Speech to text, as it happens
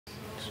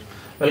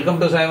Welcome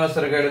to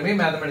SAIMASTER Academy,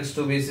 Mathematics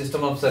 2B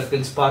System of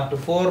Circles Part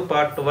 4,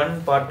 Part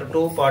 1, Part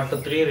 2, Part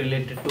 3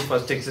 related to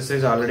first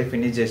exercise already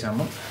finished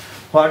చేసాము.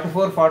 Part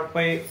 4, Part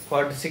 5,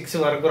 Part 6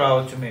 వరకు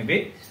రావచ్చు maybe.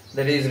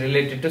 That is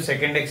related to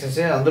second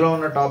exercise. అందులో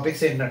ఉన్న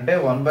topics ఏంటంటే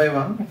one by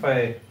one. If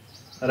I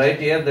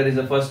write here, there is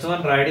the first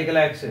one, radical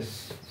axis.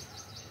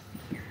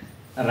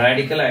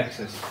 Radical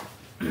axis.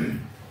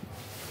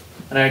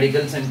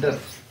 Radical center.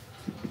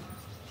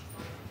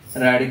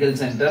 Radical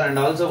center, and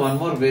also one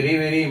more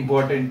very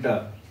important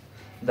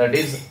that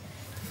is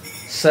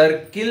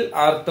circle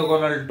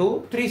orthogonal to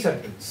three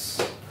circles.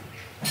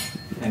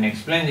 నేను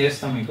explain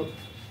చేస్తాను మీకు.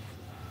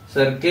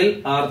 Circle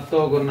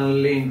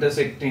orthogonally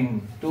intersecting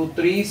to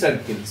three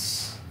circles.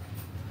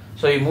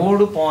 So ఈ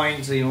మూడు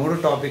points, ఈ మూడు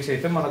topics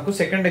అయితే మనకు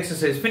second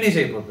exercise finish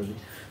అయిపోతుంది.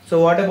 So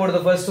what about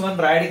the first one,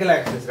 radical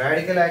axis.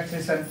 Radical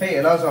axis అంటే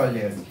ఎలా సాల్వ్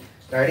చేయాలి,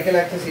 రాడికల్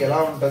యాక్సిస్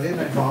ఎలా ఉంటుంది,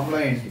 దాని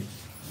ఫార్ములా ఏంటి?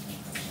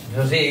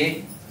 చూసి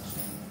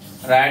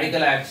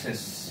రాడికల్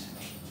యాక్సిస్,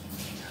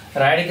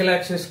 రాడికల్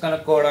యాక్సిస్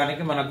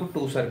కనుక్కోవడానికి మనకు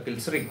two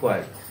circles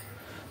required.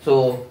 So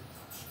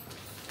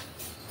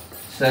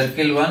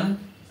circle 1,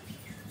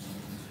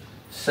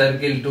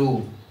 circle 2,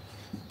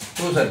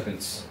 two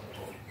circles.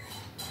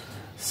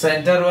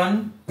 Centre 1,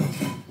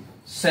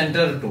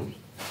 centre 2.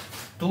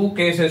 Two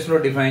cases లో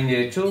డిఫైన్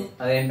చేయొచ్చు.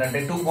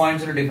 అదేంటంటే 2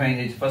 పాయింట్స్ లో డిఫైన్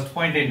చేయొచ్చు. ఫస్ట్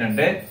పాయింట్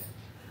ఏంటంటే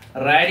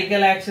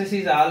radical axis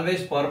is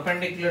always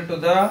perpendicular to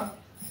the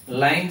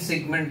line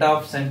segment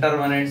of centre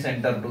 1 and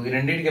centre 2. ఈ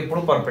రెండింటికి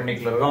ఎప్పుడు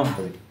పర్పెండిక్యులర్ గా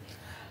ఉంటుంది.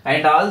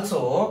 అండ్ ఆల్సో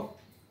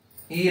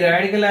ఈ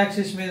రాడికల్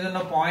యాక్సిస్ మీద ఉన్న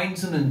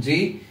పాయింట్స్ నుంచి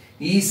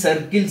ఈ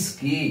సర్కిల్స్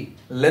కి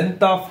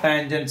లెంత్ ఆఫ్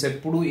టాంజెంట్స్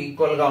ఎప్పుడు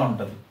ఈక్వల్ గా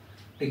ఉంటుంది.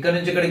 ఇక్కడ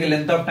నుంచి ఇక్కడికి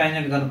లెంత్ ఆఫ్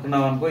టాంజెంట్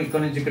కనుక్కున్నాం అనుకో,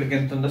 ఇక్కడ నుంచి ఇక్కడికి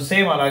ఎంత ఉందో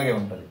సేమ్ అలాగే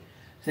ఉంటుంది.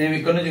 సేమ్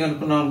ఇక్కడ నుంచి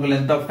కనుక్కున్నాం అనుకో,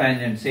 లెంత్ ఆఫ్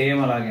టాంజెంట్ సేమ్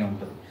అలాగే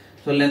ఉంటుంది.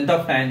 So length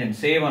of tangent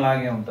same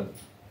అలాగే ఉంటుంది.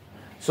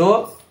 సో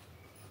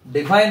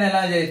డిఫైన్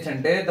ఎలా చేయొచ్చు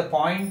అంటే the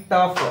point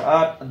of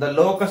the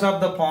locus of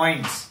the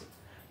points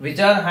which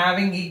are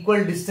having equal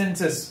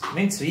distances,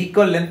 means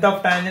equal length of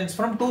tangents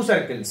from two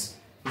circles,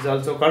 is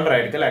also called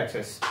radical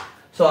axis.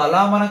 So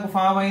అలా మనకు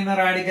form అయిన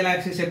radical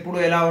axis ఎప్పుడు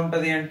ఎలా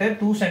ఉంటది అంటే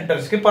టూ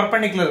సెంటర్స్ కి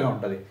perpendicular గా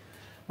ఉంటది.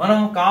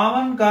 మనం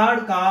కామన్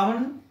కార్డ్,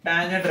 కామన్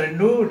టాంజెంట్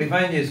రెండు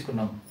డిఫైన్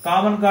చేసుకున్నాం.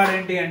 కామన్ కార్డ్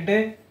ఏంటి అంటే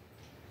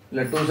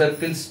ఇలా టూ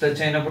సర్కిల్స్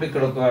టచ్ అయినప్పుడు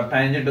ఇక్కడ ఒక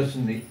టాంజెంట్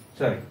వస్తుంది.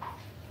 సారీ,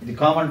 ఇది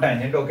కామన్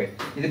టాంజెంట్. ఓకే,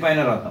 ఇది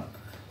పైన రాద్దాం.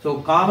 సో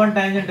కామన్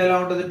టాంజెంట్ ఎలా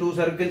ఉంటుంది, టూ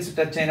సర్కిల్స్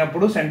టచ్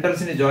అయినప్పుడు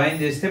సెంటర్స్ ని జాయిన్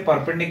చేస్తే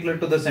perpendicular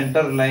to the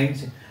centre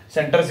lines,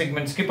 centre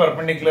segments కి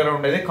పర్పెండిక్యులర్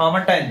ఉండేది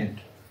కామన్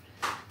టాంజెంట్.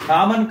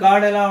 కామన్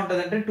కార్డ్ ఎలా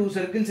ఉంటుంది అంటే టూ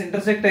సర్కిల్స్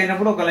ఇంటర్సెక్ట్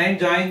అయినప్పుడు ఒక లైన్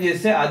జాయిన్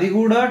చేస్తే అది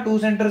కూడా టూ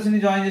సెంటర్స్ ని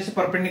జాయిన్ చేస్తే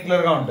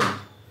పర్పెండిక్యులర్ గా ఉంటుంది.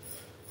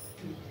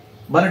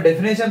 మన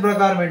డెఫినేషన్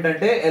ప్రకారం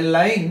ఏంటంటే ఎ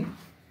line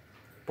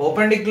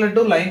perpendicular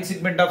to line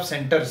segment of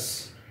centres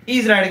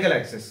is radical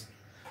axis.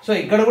 So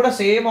ఇక్కడ కూడా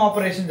సేమ్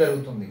ఆపరేషన్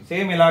జరుగుతుంది,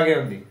 సేమ్ ఇలాగే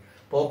ఉంది.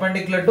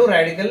 Perpendicular to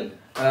radical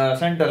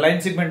centre, line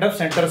segment of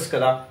centres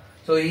కదా.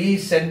 సో ఈ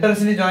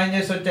సెంటర్స్ ని జాయిన్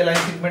చేసి వచ్చే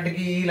లైన్ సెగ్మెంట్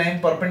కి ఈ లైన్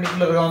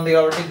పర్పెండిక్యులర్ గా ఉంది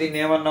కాబట్టి దీన్ని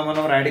ఏమన్నాం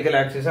మనం, రాడికల్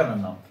యాక్సిస్ అని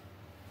అన్నాం.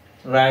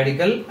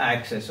 Radical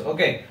axis.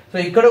 ఓకే, సో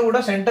ఇక్కడ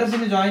కూడా సెంటర్స్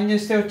ని జాయిన్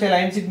చేస్తే వచ్చే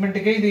లైన్ సెగ్మెంట్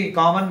కి ఇది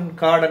కామన్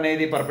కార్డ్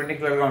అనేది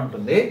పర్పెండిక్యులర్ గా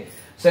ఉంటుంది.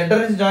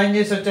 సెంటర్ ని జాయిన్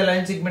చేసి వచ్చే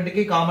లైన్ సెగ్మెంట్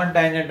కి కామన్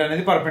టాంజెంట్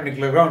అనేది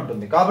పర్పెండిక్యులర్ గా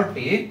ఉంటుంది.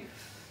 కాబట్టి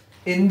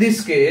in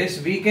this case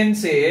we can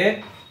say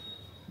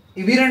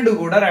ఇవి రెండు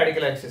కూడా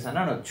రాడికల్ యాక్సిస్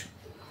అని అనొచ్చు.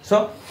 సో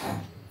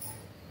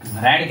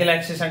రాడికల్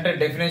యాక్సిస్ అంటే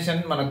డెఫినేషన్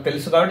మనకు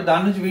తెలుసు కాబట్టి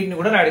దాని నుంచి వీటిని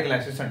కూడా రాడికల్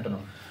యాక్సిస్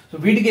అంటున్నాం. సో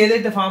వీటికి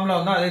ఏదైతే ఫార్ములా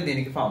ఉందో అదే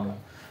దీనికి ఫార్ములా.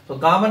 సో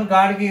కామన్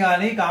కార్డ్ కి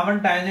కానీ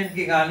కామన్ టాంజెంట్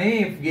కి కానీ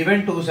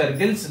given two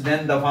circles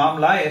then the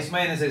formula s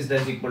 - s'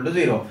 =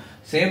 0.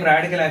 Same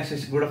radical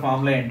axis కూడా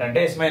ఫార్ములా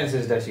ఏంటంటే s -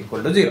 s'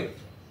 = 0.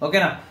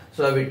 ఓకేనా?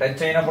 సో అవి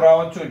టచ్ అయినప్పుడు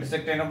రావచ్చు,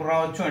 ఇంటర్సెక్ట్ అయినప్పుడు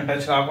రావచ్చు, అండ్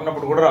టచ్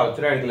కాకున్నప్పుడు కూడా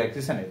రావచ్చు రాడికల్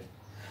యాక్సిస్ అనేది.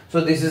 So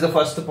this is the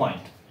first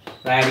point,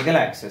 radical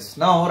axis.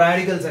 Now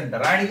radical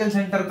centre. Radical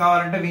centre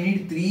కావాలంటే we need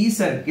three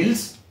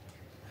circles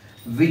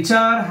which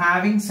are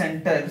having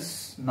centers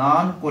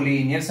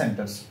non-collinear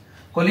centers.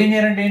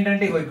 Collinear అంటే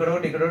ఏంటంటే ఇక్కడ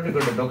ఒకటి, ఇక్కడ ఒకటి,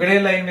 ఇక్కడ ఒకటి, ఒకే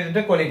లైన్ మీద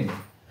ఉంటే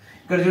కొలీనియర్.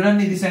 ఇక్కడ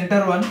చూడండి, ఇది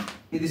సెంటర్ 1,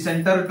 ఇది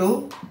సెంటర్ 2,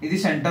 ఇది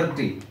సెంటర్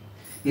 3.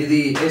 ఇది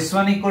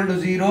s1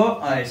 = 0,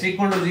 s =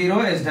 0,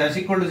 s'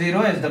 =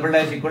 0, s"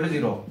 =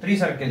 0. 3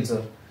 circles.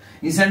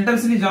 ఈ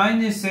సెంటర్స్ ని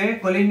జాయిన్ చేస్తే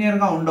కొలీనియర్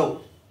గా ఉండవు,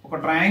 ఒక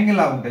ట్రయాంగిల్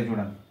లా ఉంటాయి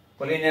చూడండి,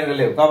 కొలీనియర్ గా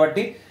లేవు.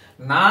 కాబట్టి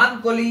నాన్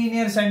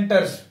కొలీనియర్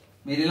సెంటర్స్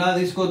మీరు ఇలా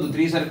తీసుకోవద్దు.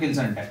 3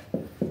 సర్కిల్స్ అంటే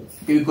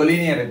ఇవి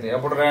కొలీనియర్ అయితే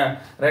అప్పుడు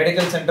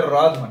రాడికల్ సెంటర్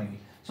రాదు మనకి.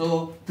 So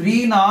 3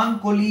 non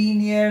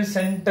collinear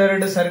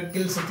centred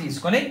circles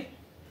తీసుకొని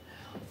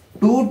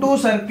టూ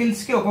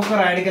సర్కిల్స్ కి ఒక్కొక్క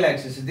radical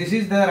axis. This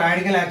is the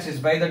radical axis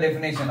by the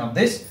definition of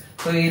this.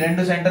 So ఈ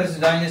రెండు సెంటర్స్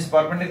జాయిన్ చేసి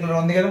పర్పెండిక్యులర్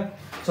ఉంది కదా.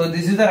 So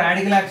this is the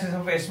radical axis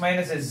of s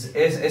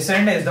 - s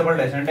and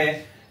s" అంటే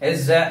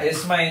s - s"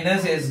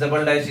 =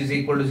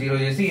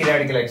 0 చేసి ఈ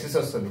రాడికల్ యాక్సిస్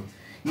వస్తుంది.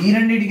 ఈ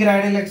రెండింటికి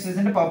రాడికల్ యాక్సిస్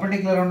అంటే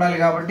పర్పెండిక్యులర్ ఉండాలి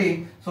కాబట్టి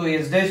సో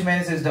s' - s"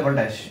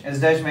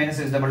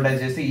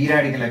 చేస్తే ఈ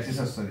రాడికల్ యాక్సిస్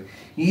వస్తుంది.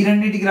 ఈ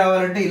రెండింటికి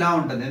రావాలంటే ఇలా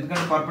ఉంటుంది,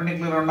 ఎందుకంటే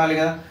పర్పెండిక్యులర్ ఉండాలి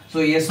కదా. సో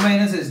s -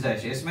 s'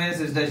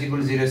 =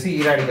 0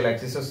 ఈ రాడికల్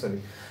యాక్సిస్ వస్తుంది.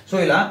 సో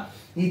ఇలా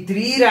ఈ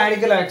 3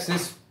 radical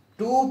axis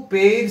 2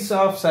 pairs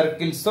of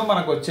circles తో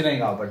మనకు వచ్చినాయి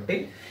కాబట్టి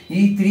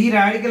ఈ 3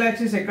 రాడికల్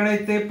యాక్సిస్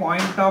ఎక్కడైతే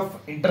పాయింట్ ఆఫ్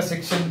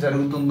ఇంటర్సెక్షన్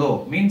జరుగుతుందో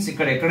మీన్స్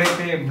ఇక్కడ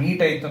ఎక్కడైతే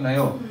మీట్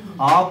అవుతున్నాయో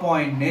ఆ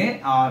పాయింట్ నే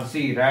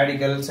ఆర్సి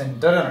రాడికల్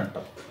సెంటర్ అని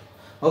అంటాం.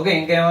 ఓకే,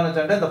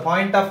 ఇంకేమనొచ్చు అంటే the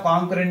point of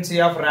concurrency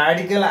of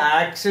radical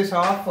axis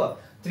of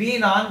 3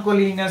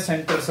 non-collinear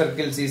center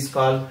circles is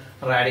called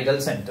radical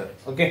center.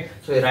 Okay,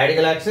 so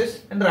radical axis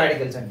and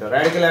radical center.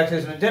 Radical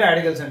axis నుంచి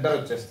radical center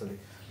వచ్చేస్తుంది.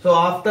 So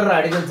after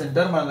radical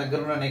centre మన దగ్గర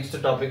ఉన్న next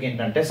topic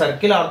ఏంటంటే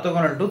circle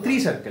orthogonal to 3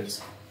 circles.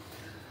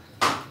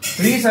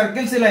 3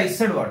 circles ఇలా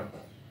ఇస్తాడు వాడు,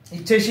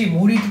 ఇచ్చేసి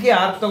మూడింటికి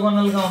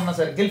ఆర్థోగోనల్ గా ఉన్న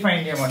సర్కిల్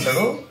ఫైండ్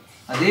చేయమంటాడు.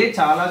 అదే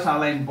చాలా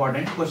చాలా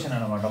ఇంపార్టెంట్ క్వశ్చన్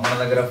అనమాట. మన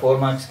దగ్గర 4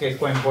 మార్క్స్ కి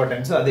ఎక్కువ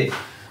ఇంపార్టెన్స్ అదే.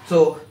 సో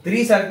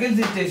 3 సర్కిల్స్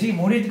ఇచ్చేసి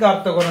మూడింటికి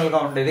ఆర్థోగోనల్ గా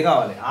ఉండేది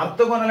కావాలి.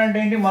 ఆర్థోగోనల్ అంటే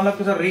ఏంటి, మళ్ళీ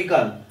ఒకసారి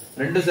రీకాల్.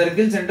 2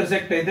 సర్కిల్స్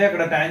ఇంటర్సెక్ట్ అయితే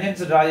అక్కడ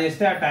టాంజెంట్స్ డ్రా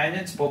చేస్తే ఆ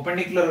టాంజెంట్స్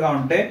పర్పెండిక్యులర్ గా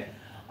ఉంటే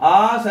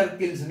ఆ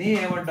సర్కిల్స్ ని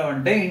ఏమంటాం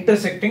అంటే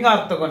ఇంటర్సెక్టింగ్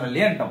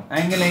ఆర్థోగోనల్లీ అంటాం.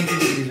 యాంగిల్ 90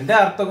 డిగ్రీస్ అంటే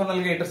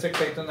ఆర్థోగోనల్ గా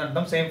ఇంటర్సెక్ట్ అవుతుంది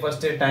అంటాం. సేమ్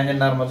ఫస్ట్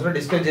టాంజెంట్ నార్మల్స్ లో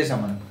డిస్కస్ చేసాం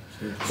మనం.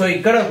 సో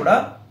ఇక్కడ కూడా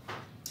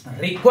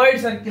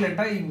రిక్వైర్డ్ సర్కిల్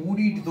అంటే ఈ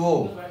మూడింటితో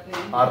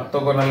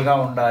ఆర్థోగోనల్ గా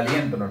ఉండాలి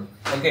అంటున్నాడు.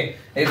 Okay,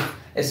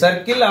 a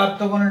circle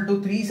orthogonal to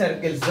 3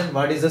 circles, then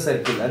what is the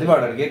circle? అది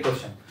వాడు అడిగే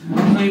క్వశ్చన్.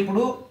 సో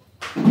ఇప్పుడు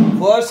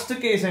ఫస్ట్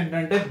కేసు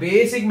ఏంటంటే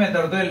బేసిక్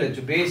మెథడ్ తో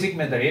వెళ్ళొచ్చు. బేసిక్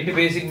మెథడ్ ఏంటి?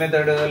 బేసిక్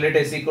మెథడ్ లెట్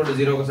s =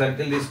 0 ఒక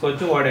సర్కిల్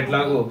తీసుకోవచ్చు. వాడు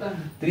ఎట్లాగో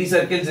 3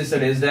 సర్కిల్స్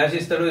ఇస్తాడు. s డాష్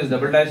ఇస్తాడు, s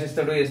డబుల్ డాష్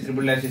ఇస్తాడు, s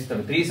ట్రిపుల్ డాష్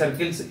ఇస్తాడు. 3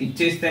 సర్కిల్స్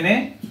ఇచ్చేస్తేనే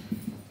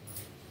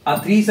ఆ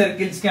 3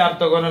 సర్కిల్స్ కి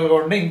ఆర్థోగోనల్ గా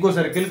ఉండే ఇంకో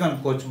సర్కిల్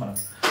కనుక్కోవచ్చు మనం.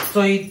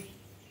 సో ఈ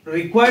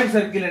రిక్వైర్డ్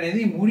సర్కిల్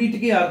అనేది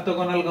మూడింటికి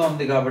ఆర్థోగోనల్ గా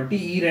ఉంది కాబట్టి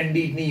ఈ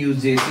రెండింటిని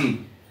యూజ్ చేసి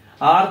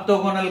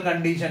orthogonal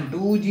condition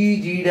 2g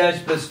g dash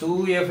plus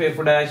 2f f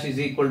dash is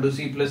equal to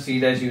c plus c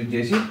dash use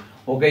చేసి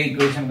ఒక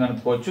ఈక్వేషన్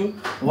కనుక్కోవచ్చు.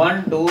 1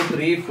 2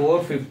 3 4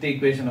 5th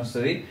ఈక్వేషన్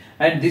వస్తుంది.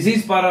 And this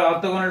is for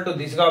orthogonal to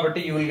this కాబట్టి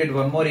you will get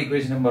one more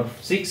equation number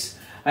 6.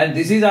 And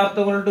this is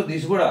orthogonal to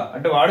this కూడా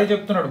అంటే వాడే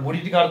చెప్తున్నాడు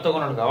మూడింటికి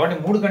ఆర్థోగోనల్ కాబట్టి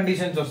 3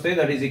 కండిషన్స్ వస్తాయి.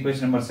 That is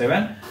equation number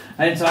 7.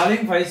 And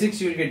solving 5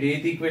 6 you will get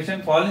 8th equation.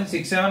 Following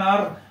 6 7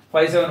 are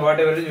 5 7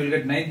 what ever you will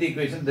get 9th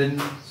equation. Then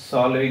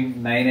solving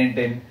 9 and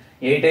 10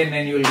 8 and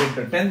 9 you will get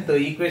 10th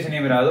equation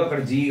ఏమి రాదు,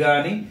 అక్కడ g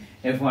గాని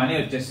f గాని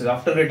వచ్చేస్తుంది.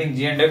 After getting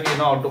g and f you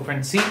know how to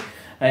find c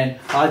and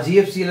ఆ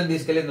gfc లను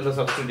తీసుకెళ్లి ఇందులో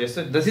సబ్స్టిట్యూట్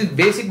చేస్తే దిస్ ఇస్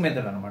బేసిక్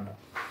మెథడ్ అన్నమాట.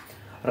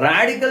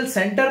 రాడికల్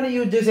సెంటర్ ని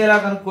యూజ్ చేసి ఎలా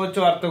కనుక్కోవచ్చు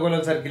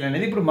ఆర్థోగోనల్ సర్కిల్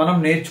అనేది ఇప్పుడు మనం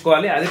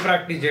నేర్చుకోవాలి. అది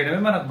ప్రాక్టీస్ చేయడమే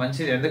మనకు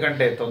మంచిది,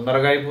 ఎందుకంటే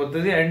తొందరగా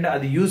అయిపోతుంది అండ్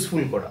అది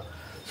యూస్ఫుల్ కూడా.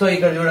 సో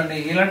ఇక్కడ చూడండి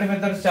ఇలాంటి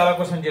మెథడ్స్ చాలా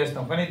క్వశ్చన్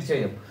చేస్తాం కానీ ఇది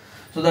చేయం.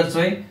 సో దట్స్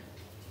వై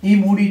ఈ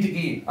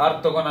మూడింటికి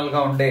ఆర్థోగోనల్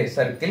గా ఉండే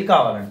సర్కిల్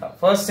కావాలంట.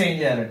 ఫస్ట్ ఏం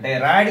చేయాలంటే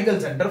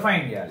రాడికల్ సెంటర్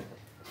ఫైండ్ చేయాలి.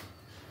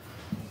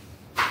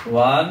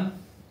 1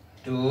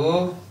 2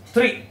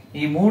 3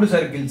 ఈ 3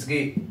 సర్కిల్స్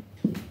కి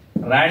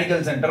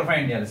రాడికల్ సెంటర్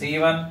ఫైండ్ చేయాలి.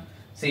 c1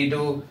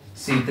 c2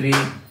 c3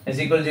 s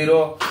 = 0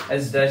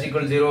 s dash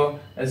 = 0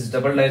 s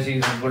double dash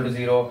 =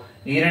 0.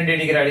 ఈ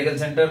రెండింటికి రాడికల్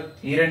సెంటర్,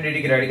 ఈ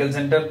రెండింటికి రాడికల్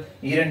సెంటర్,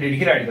 ఈ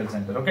రెండింటికి radical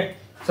centre. Okay,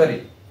 sorry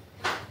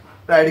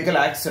radical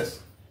access.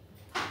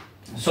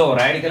 So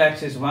radical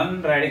axis 1,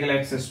 radical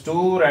axis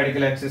 2,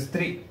 radical axis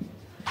 3.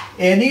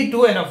 Any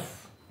 2 enough,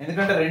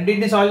 ఎందుకంటే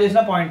రెండింటిని solve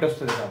చేసిన పాయింట్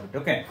వస్తుంది కాబట్టి.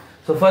 ఓకే,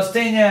 సో ఫస్ట్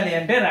ఏం చేయాలి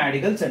అంటే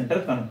రాడికల్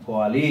సెంటర్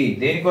కనుక్కోవాలి.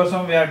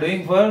 దేనికోసం? వీఆర్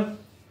డూయింగ్ ఫర్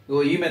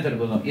ఈ మెథడ్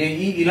కోసం,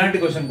 ఇలాంటి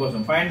క్వశ్చన్ కోసం.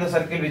 Find the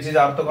circle which is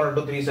orthogonal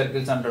to 3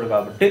 circles అంటాడు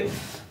కాబట్టి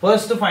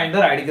first find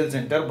the radical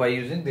centre by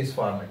using this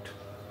format.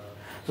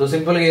 So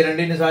simple గా ఈ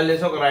రెండింటిని సాల్వ్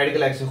చేసి ఒక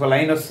రాడికల్ యాక్సిస్ ఒక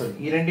లైన్ వస్తుంది.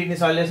 ఈ రెండింటిని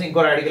సాల్వ్ చేసి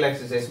ఇంకో రాడికల్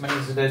యాక్సిస్ s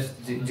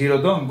 - 0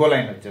 తో ఇంకో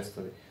లైన్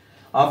వచ్చేస్తుంది.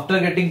 ఆఫ్టర్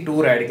గెటింగ్ 2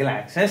 రాడికల్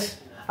యాక్సెస్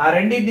ఆ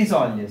రెండింటిని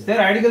సాల్వ్ చేస్తే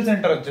రాడికల్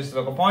సెంటర్ వచ్చేస్తుంది,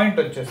 ఒక పాయింట్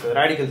వచ్చేస్తుంది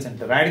రాడికల్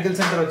సెంటర్. రాడికల్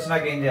సెంటర్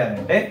వచ్చినాక ఏం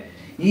చేయాలంటే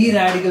ఈ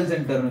రాడికల్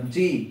సెంటర్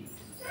నుంచి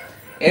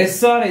s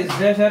are s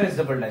dash are s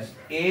double dash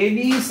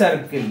any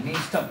circle మీ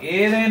ఇష్టం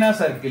ఏదైనా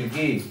సర్కిల్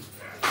కి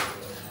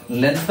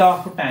లెంత్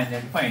ఆఫ్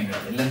టాంజెంట్ ఫైండ్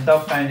చేయాలి. Length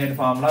of tangent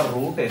formula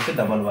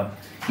 √s11.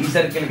 ఈ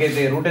సర్కిల్ కి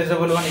అయితే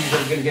 √s11, ఈ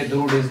సర్కిల్ కి అయితే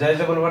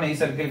 √s'11, ఈ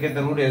సర్కిల్ కి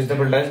అయితే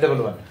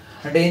 √s'11.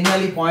 అంటే ఏం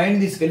చేయాలి? పాయింట్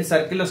తీసుకెళ్లి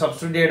సర్కిల్ లో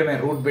సబ్స్టిట్యూట్ చేయడమే,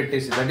 రూట్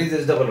పెట్టేసి, దట్ ఈస్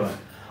s11.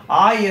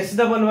 ఆ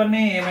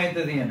s11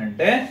 ఏమైతుంది అని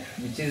అంటే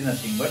which is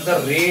nothing but the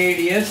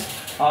radius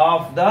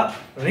of the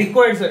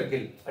required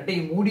circle. అంటే ఈ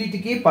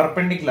మూడింటికి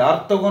పర్పెండిక్యులర్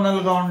ఆర్థోగోనల్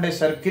గా ఉండే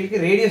సర్కిల్ కి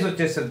రేడియస్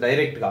వచ్చేస్తుంది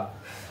డైరెక్ట్ గా.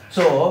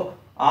 సో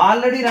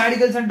ఆల్రెడీ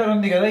రాడికల్ సెంటర్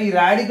ఉంది కదా, ఈ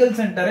రాడికల్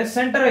సెంటర్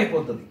సెంటర్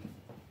అయిపోతుంది.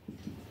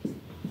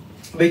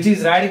 Which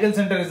is radical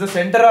centre is the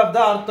centre of the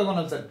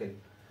orthogonal circle.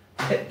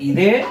 అంటే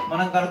ఇదే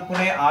మనం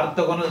కనుక్కునే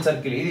ఆర్థోగోనల్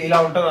సర్కిల్, ఇది ఇలా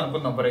ఉంటుంది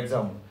అనుకుందాం ఫర్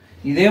ఎగ్జాంపుల్.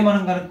 ఇదే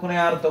మనం కనుక్కునే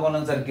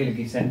ఆర్థోగోనల్ సర్కిల్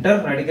కి centre,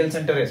 radical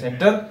centre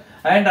centre,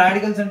 and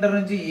radical centre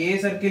నుంచి ఏ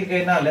సర్కిల్ కి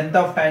అయినా length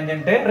of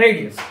tangent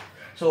radius.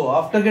 So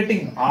after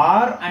getting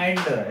r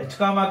and h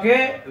comma k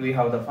we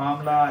have the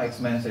formula x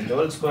minus h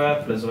whole square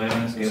plus y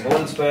minus k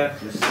whole square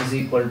is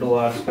equal to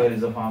r square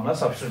is the formula.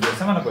 Substitute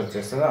చేస్తే మనకు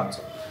వచ్చేస్తుంది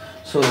answer.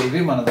 So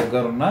ఇవి మన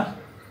దగ్గర ఉన్న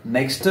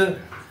next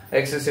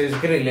exercise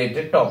కి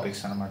related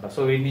topics అన్నమాట.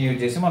 So వీటిని యూజ్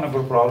చేసి మనం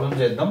ఇప్పుడు ప్రాబ్లం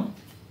చేద్దాం.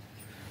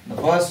 The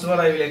first one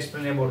I will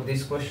explain about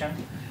this question.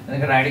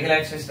 ఎందుకంటే రాడికల్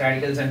యాక్సిస్,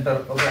 రాడికల్ సెంటర్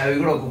అవి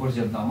కూడా ఒక్కొక్కటి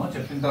చెప్తాము.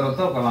 చెప్పిన తర్వాత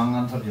ఒక లాంగ్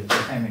ఆన్సర్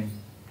చెప్పేసి ఐ మీన్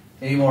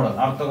ఈ మోడల్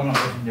ఆర్థోగోనల్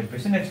క్వశ్చన్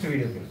చెప్పేసి నెక్స్ట్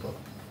వీడియోకి వెళ్ళిపోతాం.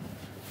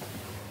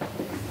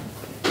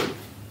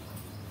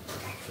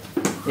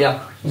 యా,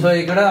 సో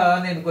ఇక్కడ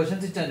నేను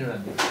క్వశ్చన్స్ ఇచ్చాను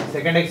చూడండి.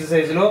 సెకండ్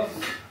ఎక్సర్సైజ్ లో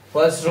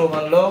ఫస్ట్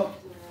రోమన్ లో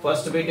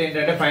ఫస్ట్ బిట్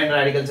ఏంటంటే find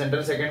radical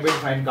centre, second bit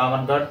find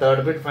common card,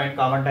 third bit find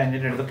common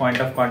tangent at the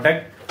point of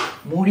contact.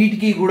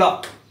 మూడింటికి కూడా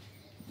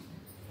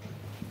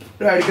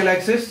radical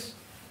axis,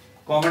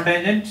 common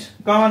tangent,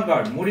 common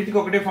card మూడింటికి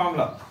ఒకటే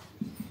formula.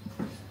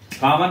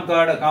 Common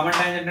card, common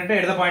tangent అంటే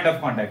at the point of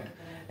contact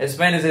s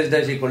minus s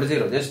dash equal to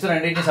 0. Just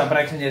రెండింటిని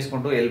subtraction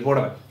చేసుకుంటూ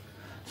వెళ్ళిపోవడమే.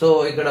 So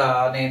ఇక్కడ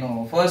నేను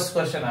first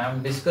question I'm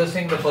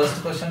discussing the first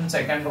question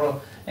second row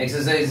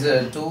exercise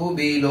 2B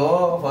లో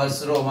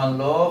first Roman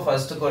లో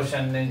first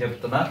question నేను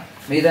చెప్తున్నా.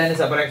 మీ దాన్ని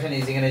సబ్ట్రాక్షన్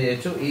ఈజీగానే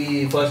చేయొచ్చు. ఈ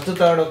ఫస్ట్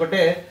థర్డ్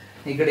ఒకటే.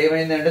 ఇక్కడ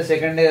ఏమైందంటే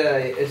సెకండ్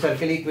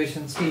సర్కిల్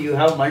ఈక్వేషన్స్ కి you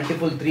have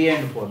multiple 3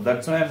 and 4.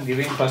 That's why I'm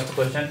giving first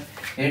question.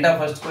 ఏంటా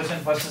first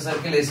question? First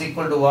circle s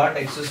equal to what?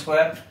 x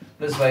square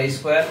plus y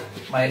square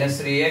minus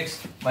 3x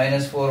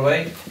minus 4y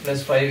plus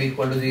 5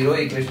 equal to 0,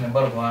 equation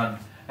number 1.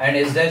 And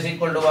s dash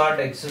equal to what?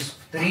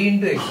 3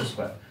 into x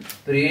square.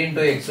 3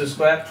 into x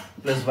square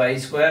plus y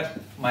square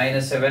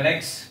minus 7x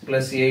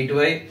plus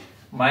 8y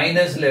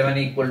minus 11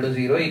 equal to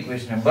 0,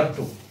 equation number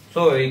 2.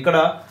 So ఇక్కడ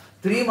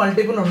 3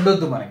 multiple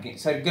ఉండొద్దు మనకి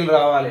circle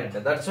రావాలి అంటే.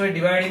 That's why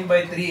dividing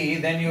by 3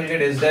 then you will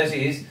get s dash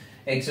is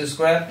x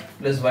square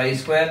plus y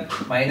square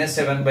minus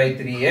 7 by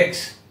 3x.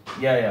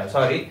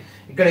 Sorry,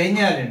 ఇక్కడ ఏం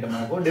చేయాలంటే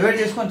మనకు divide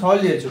చేసుకొని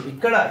సాల్వ్ చేయొచ్చు.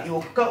 ఇక్కడ ఈ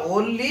ఒక్క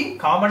only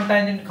common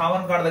tangent,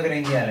 common card దగ్గర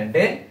ఏం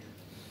చేయాలంటే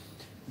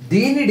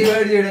దీన్ని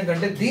డివైడ్ చేయడం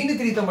కంటే దీన్ని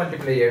 3తో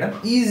మల్టిప్లై చేయడం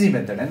ఈజీ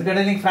మెథడ్.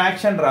 ఎందుకంటే నీకు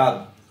ఫ్రాక్షన్ రాదు.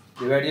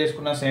 డివైడ్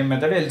చేసుకున్న సేమ్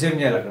మెథడ్ ఎల్సిఎం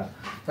చేయాలి అక్కడ.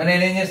 సో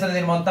నేనేం చేస్తాను,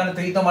 దీన్ని మొత్తాన్ని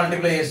 3తో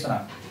మల్టిప్లై చేస్తున్నా.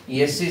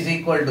 s is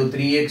equal to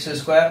 3x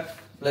square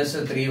plus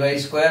 3y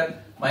square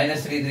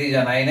minus 3 3 is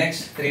 9x,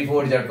 3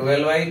 4 is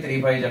 12y,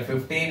 3 5 is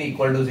 15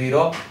 equal to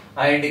 0.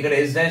 And ఇక్కడ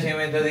s dash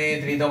ఏమైతుంది?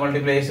 3తో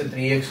మల్టిప్లై చేస్తే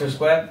 3x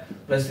square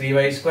plus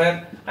 3y square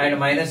and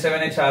minus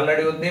 7x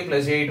already ఉంది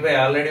plus 8y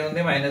already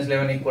ఉంది minus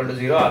 11 equal to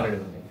 0 already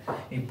ఉంది.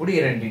 ఇప్పుడు ఈ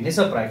రెండింటిని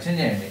subtraction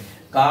చేయండి.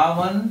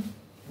 Common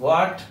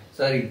what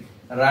sorry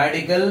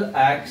radical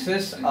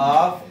axis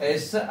of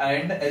s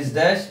and s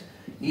dash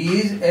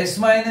is s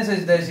minus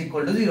s dash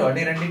equal to 0.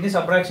 అంటే రెండింటిని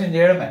subtraction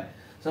చేయడమే.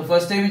 సో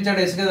ఫస్ట్ టైం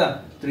ఇచ్చాడు s కదా,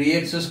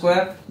 3x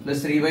square plus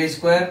 3y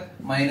square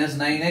minus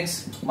 9x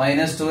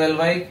minus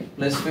 12y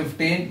plus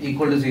 15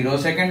 equal to 0.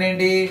 Second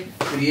ఏంటి?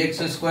 3x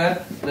square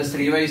plus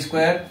 3y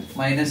square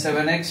minus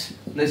 7x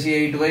plus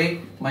 8y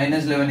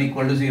minus 11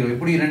 equal to 0.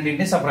 ఇప్పుడు ఈ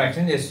రెండింటిని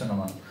subtraction చేస్తున్నాం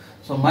మనం.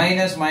 So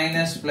minus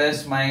minus plus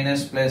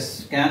minus plus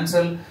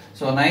cancel.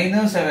 So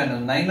 9 7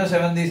 9లో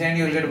 7 తీసేయండి,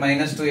 you will get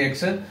minus 2x.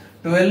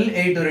 12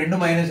 8 రెండు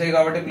minus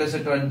కాబట్టి plus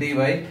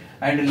 20y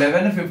and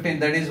 11 15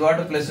 that is what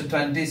plus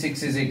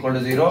 26 is equal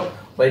to 0.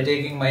 By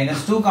taking minus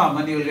 2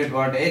 common you will get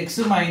what? X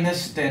minus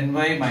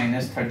 10y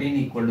minus 13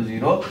 equal to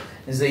 0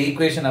 is the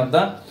equation of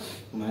the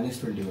minus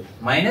 20y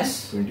minus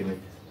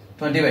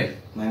 20y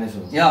minus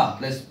 1. Yeah,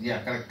 plus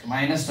correct,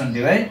 minus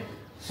 20y.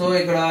 So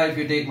ikkada if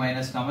you take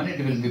minus common it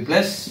will be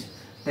plus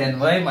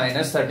 10y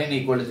minus 13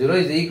 equal to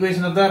 0 is the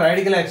equation of the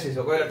radical axis.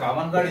 ఒకవేళ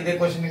common card ఇదే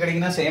question కి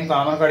అడిగినా same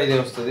common card ఇదే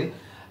వస్తుంది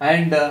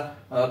and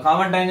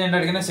common tangent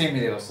అడిగినా same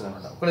ఇదే వస్తుంది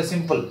అనమాట. ఒకవేళ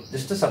సింపుల్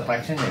జస్ట్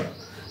సబ్ట్రాక్షన్ చేయడం.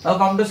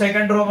 కమ్ టు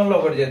సెకండ్ రోమన్ లో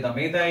ఒకటి చేద్దాం.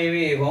 మిగతా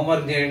ఇవి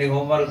హోంవర్క్ చేయండి.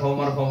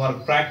 హోంవర్క్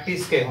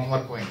ప్రాక్టీస్ కే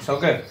హోంవర్క్ పాయింట్స్.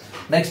 ఓకే,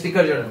 నెక్స్ట్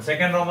ఇక్కడ చూడండి.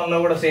 సెకండ్ రోమన్ లో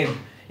కూడా same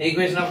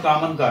equation of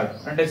common card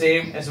అంటే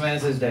same s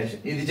minus s dash.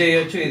 ఇది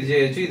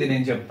చేయొచ్చు, ఇది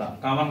నేను చెప్తా.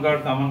 కామన్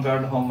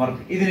కార్డ్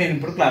హోంవర్క్ ఇది నేను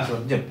ఇప్పుడు క్లాస్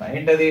వర్క్ చెప్తా.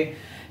 ఏంటది?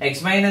 x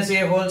minus a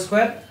whole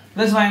square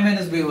plus y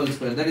minus b whole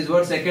square. That is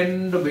what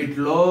second bit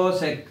లో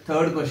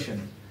third question.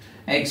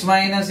 x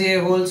minus a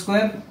whole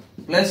square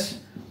plus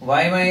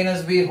y minus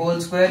b whole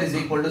square is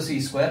equal to c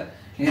square.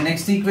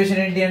 Next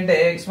equation ఏంటి అంటే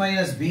x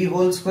minus b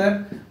whole square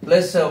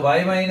plus y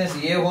minus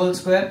a whole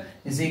square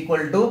is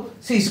equal to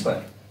c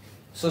square.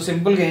 So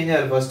simple గా ఏం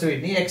చేయాలి? First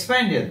వీటిని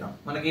expand చేద్దాం.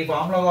 మనకి ఈ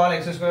formula కావాలి,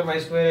 x square y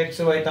square x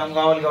y term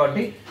కావాలి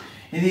కాబట్టి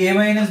ఇది a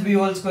minus b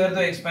whole square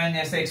తో ఎక్స్పాండ్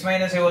చేస్తే x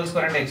minus a whole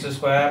square అంటే x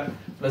square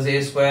plus a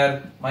square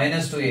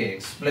minus 2ax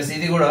plus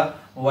ఇది కూడా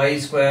y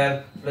square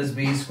plus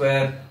b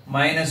square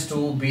minus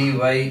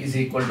 2by is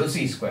equal to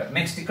c square.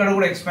 Next ఇక్కడ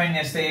కూడా expand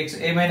చేస్తే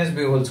a minus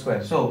b whole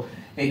square. So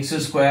x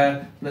square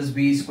plus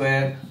b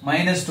square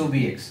minus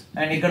 2bx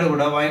and ఇక్కడ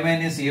కూడా y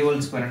minus a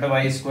whole square అంటే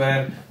y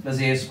square plus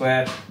a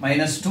square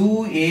minus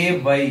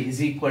 2ay is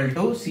equal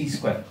to c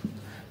square.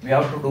 We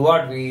have to do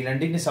what?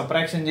 వీళ్ళంటిని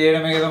subtraction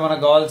చేయడమే కదా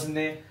మనకు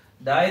కావాల్సింది.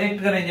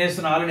 Direct గా నేను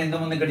చేస్తున్నా. ఆల్రెడీ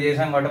ఇంతకుముందు ఇక్కడ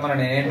చేసాం కాబట్టి మనం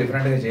నేనేం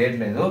డిఫరెంట్ గా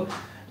చేయట్లేదు.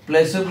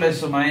 Plus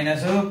plus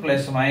minus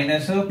plus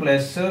minus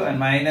plus and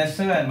minus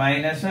and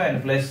minus and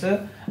plus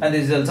and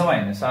this also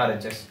minus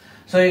RHS.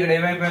 So ఇక్కడ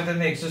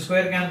ఏమైపోతుంది? x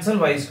square cancel,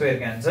 y square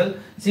cancel,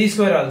 c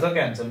square also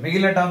cancel.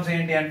 మిగిలిన టర్మ్స్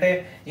ఏంటి అంటే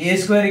a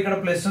స్క్వేర్ ఇక్కడ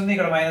plus ఉంది,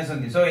 ఇక్కడ minus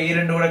ఉంది, so ఈ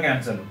రెండు కూడా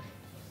cancel.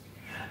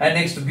 And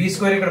next b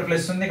square ఇక్కడ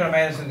ప్లస్ ఉంది, ఇక్కడ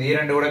మైనస్ ఉంది, ఈ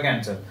రెండు కూడా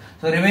క్యాన్సల్.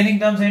 సో రిమైనింగ్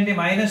టర్మ్స్ ఏంటి?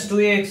 minus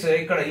 2ax.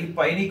 ఇక్కడ ఈ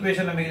పైన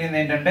ఈక్వేషన్ లో మిగిలింది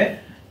ఏంటంటే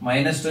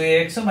minus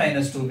 2ax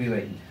minus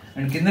 2by.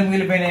 And కింద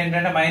మిగిలిపోయిన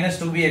ఏంటంటే minus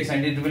 2bx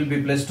and it will be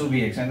plus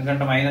 2bx,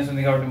 ఎందుకంటే మైనస్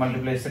ఉంది కాబట్టి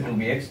మల్టిప్లై చేస్తే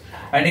 2bx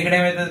అండ్ ఇక్కడ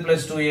ఏమైతుంది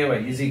plus 2ay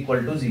is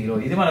equal to 0.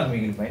 ఇది మనకు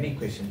మిగిలిపోయిన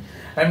ఈక్వేషన్.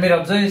 అండ్ మీరు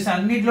అబ్జర్వ్ చేస్తే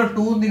అన్నిట్లో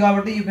 2 ఉంది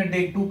కాబట్టి you can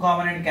take 2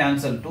 common and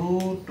cancel.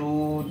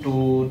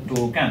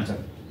 2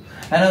 cancel.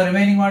 And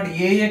remaining what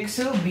ax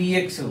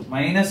bx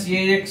minus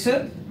ax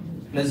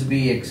plus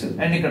bx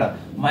and ఇక్కడ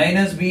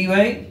minus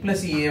by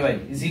plus ay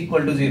is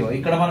equal to 0.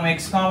 ఇక్కడ మనం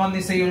x కామన్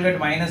తీస్తే you will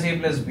get minus a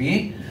plus b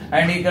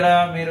and ఇక్కడ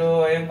మీరు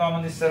ఏం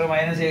common తీస్తారు,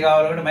 minus a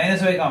కావాలి కాబట్టి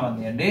మైనస్ y కామన్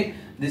తీయండి.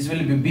 This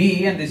will be b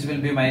and this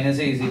will be minus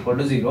a is equal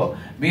to 0.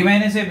 b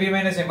minus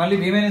a మళ్ళీ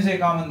b minus a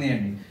common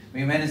తీయండి.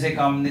 b minus a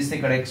common తీస్తే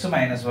ఇక్కడ x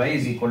minus y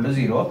is equal to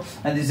 0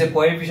 and this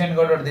coefficient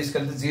కాబట్టి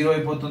తీసుకెళ్తే 0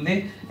 అయిపోతుంది.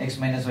 x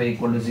minus y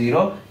equal to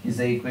 0 is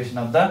the equation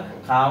of the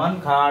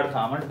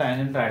common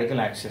tangent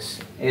radical axis.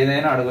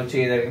 ఏదైనా అడగొచ్చు,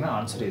 ఏదైనా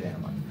answer ఇదే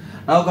అనమాట.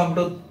 Now come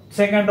to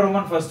second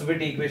Roman first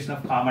bit equation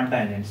of common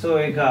tangent. So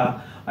ఇక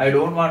I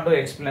don't want to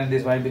explain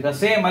this why because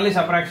same మళ్ళీ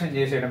subtraction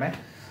చేసేయడమే.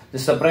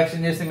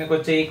 Subtraction చేస్తే మీకు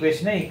వచ్చే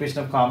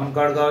ఈక్వేషన్ ఆఫ్ కామన్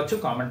కార్డ్ కావచ్చు,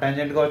 కామన్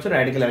టాంజెంట్ కావచ్చు,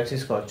 రాడికల్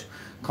యాక్సిస్ కావచ్చు.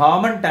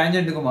 Common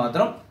tangent కు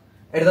మాత్రం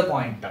at the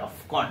point of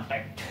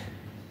contact.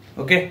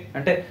 Okay,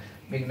 అంటే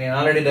మీకు నేను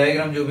ఆల్రెడీ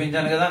డయాగ్రామ్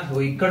చూపించాను కదా,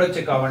 ఇక్కడ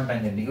వచ్చే కామన్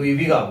టాంజెంట్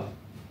ఇవి కావు.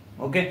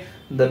 Okay,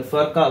 that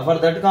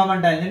for that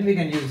common tangent we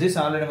can use this.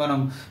 Already మనం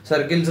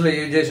సర్కిల్స్ లో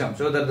యూజ్ చేసాం.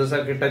 So that the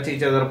circle touch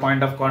each other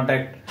point of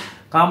contact.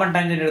 Common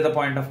tangent at the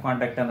point of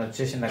contact అని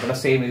వచ్చేసింది అక్కడ.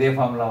 Same ఇదే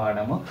formula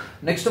వాడాము.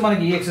 Next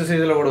మనకి ఈ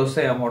ఎక్సర్సైజ్ లో కూడా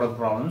వస్తాయి ఆ మోడల్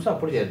ప్రాబ్లమ్స్,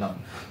 అప్పుడు చేద్దాం.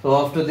 So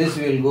after this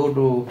will go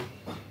to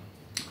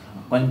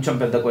కొంచెం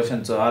పెద్ద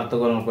క్వశ్చన్స్,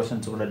 ఆర్థోగోనల్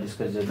క్వశ్చన్స్ కూడా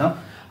డిస్కస్ చేద్దాం.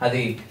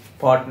 అది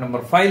పార్ట్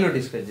నెంబర్ 5 లో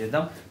డిస్కస్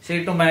చేద్దాం.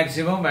 Share to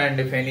maximum and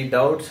if any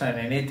doubts and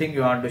anything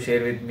you want to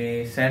share with me,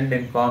 send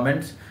in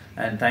comments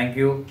and thank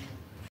you.